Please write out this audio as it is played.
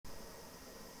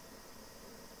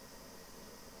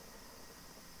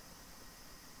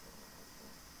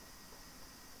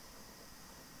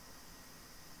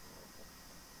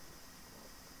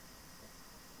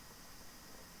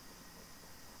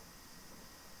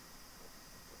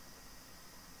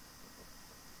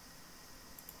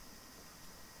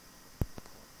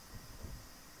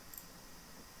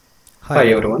Hi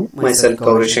everyone, myself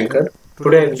Gauri Shankar.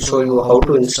 Today I will show you how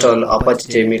to install Apache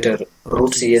JMeter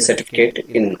root CA certificate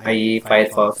in IE,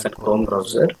 Firefox and Chrome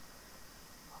browser.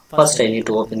 First I need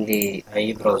to open the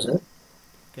IE browser.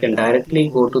 You can directly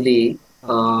go to the,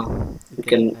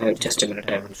 just a minute,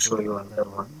 I will show you another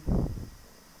one.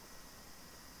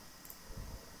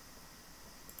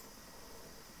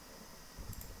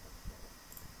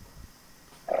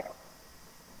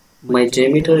 My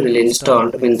JMeter will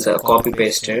installed means copy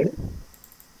pasted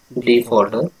D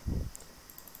folder.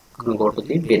 Go to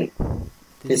the bin.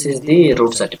 This is the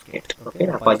root certificate. Okay,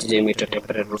 Apache JMeter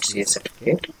temporary root CA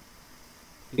certificate.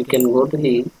 You can go to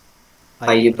the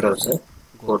IE browser,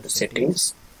 go to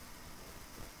settings,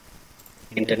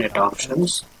 internet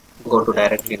options, go to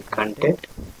directly in content.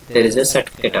 There is a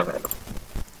certificate available.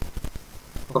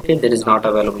 Okay, there is not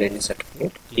available any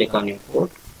certificate. Click on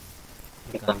import,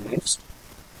 click on next,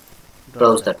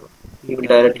 browse that one. You will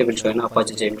directly show an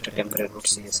Apache JMeter temporary root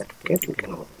CA certificate. You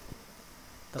can open.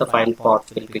 The file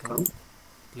path will become,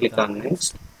 click on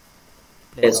next,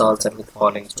 place all service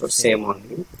following store, same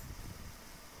only.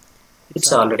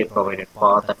 It's already provided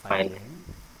path and file name.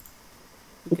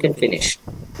 You can finish.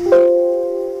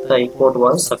 The import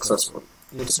was successful.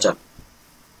 It's done.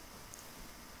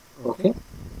 Okay.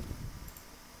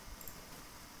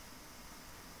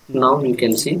 Now you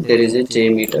can see there is a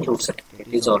JMeter root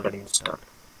certificate is already installed.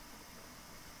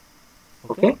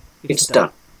 Okay, it's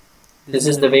done. This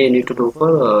is the way you need to do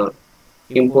for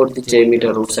import the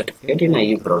JMeter root certificate in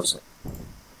IE browser.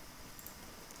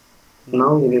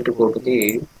 Now you need to go to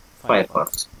the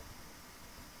Firefox.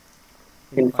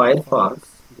 In Firefox,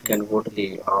 you can go to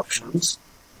the options.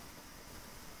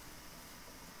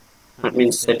 That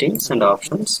means settings and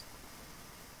options.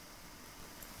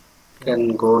 You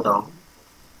can go down.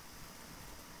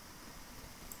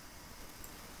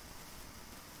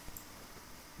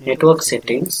 Network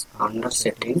settings, under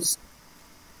settings.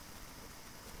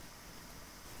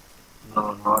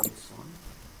 No, not this one.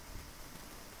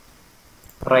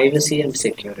 Privacy and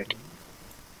security.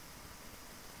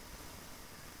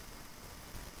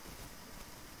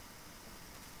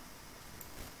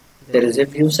 There is a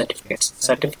view certificates.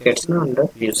 Certificates now under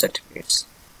view certificates.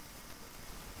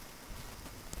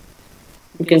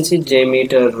 You can see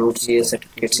JMeter root CA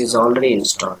certificates is already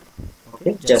installed.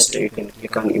 Okay, just you can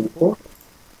click on import.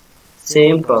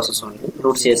 Same process only,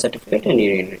 root CA certificate and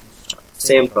you install.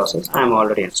 Same process, I am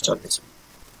already installed this one.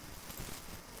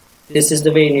 This is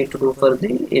the way you need to do for the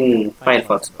in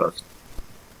Firefox browser.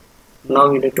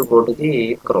 Now you need to go to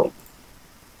the Chrome.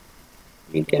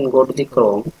 You can go to the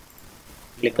Chrome,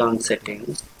 click on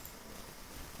settings.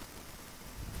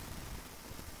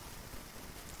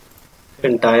 You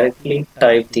can directly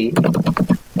type the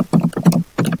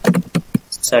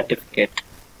certificate.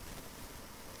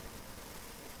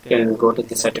 You can go to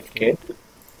the certificate.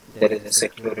 There is a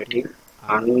security.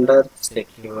 Under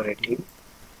security,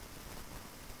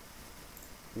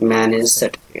 manage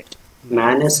certificate.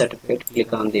 Manage certificate,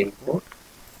 click on the import,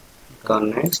 click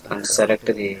on next and select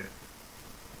the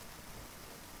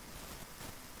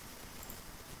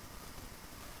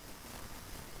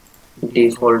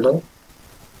D folder,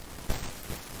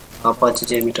 Apache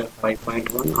JMeter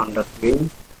 5.1 under bin,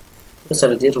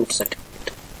 select the root certificate.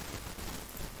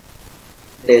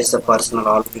 There is the personal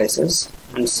all places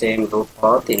and same root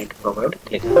path you need to provide.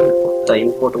 Click on import. The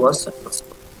import was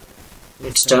successful.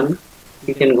 It's done.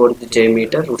 You can go to the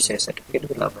JMeter root CA certificate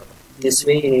will available. This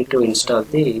way you need to install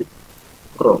the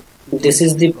Chrome. This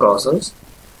is the process.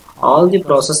 All the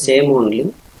process same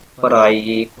only for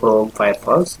IE, Chrome,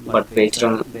 Firefox, but based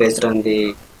on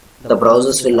the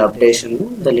browsers will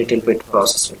update, the little bit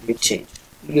process will be changed.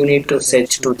 You need to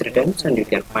search 2-3 times and you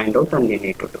can find out and you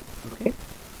need to do. Okay.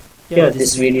 Yeah,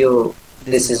 this video,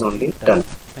 this is only done.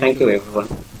 Thank you everyone.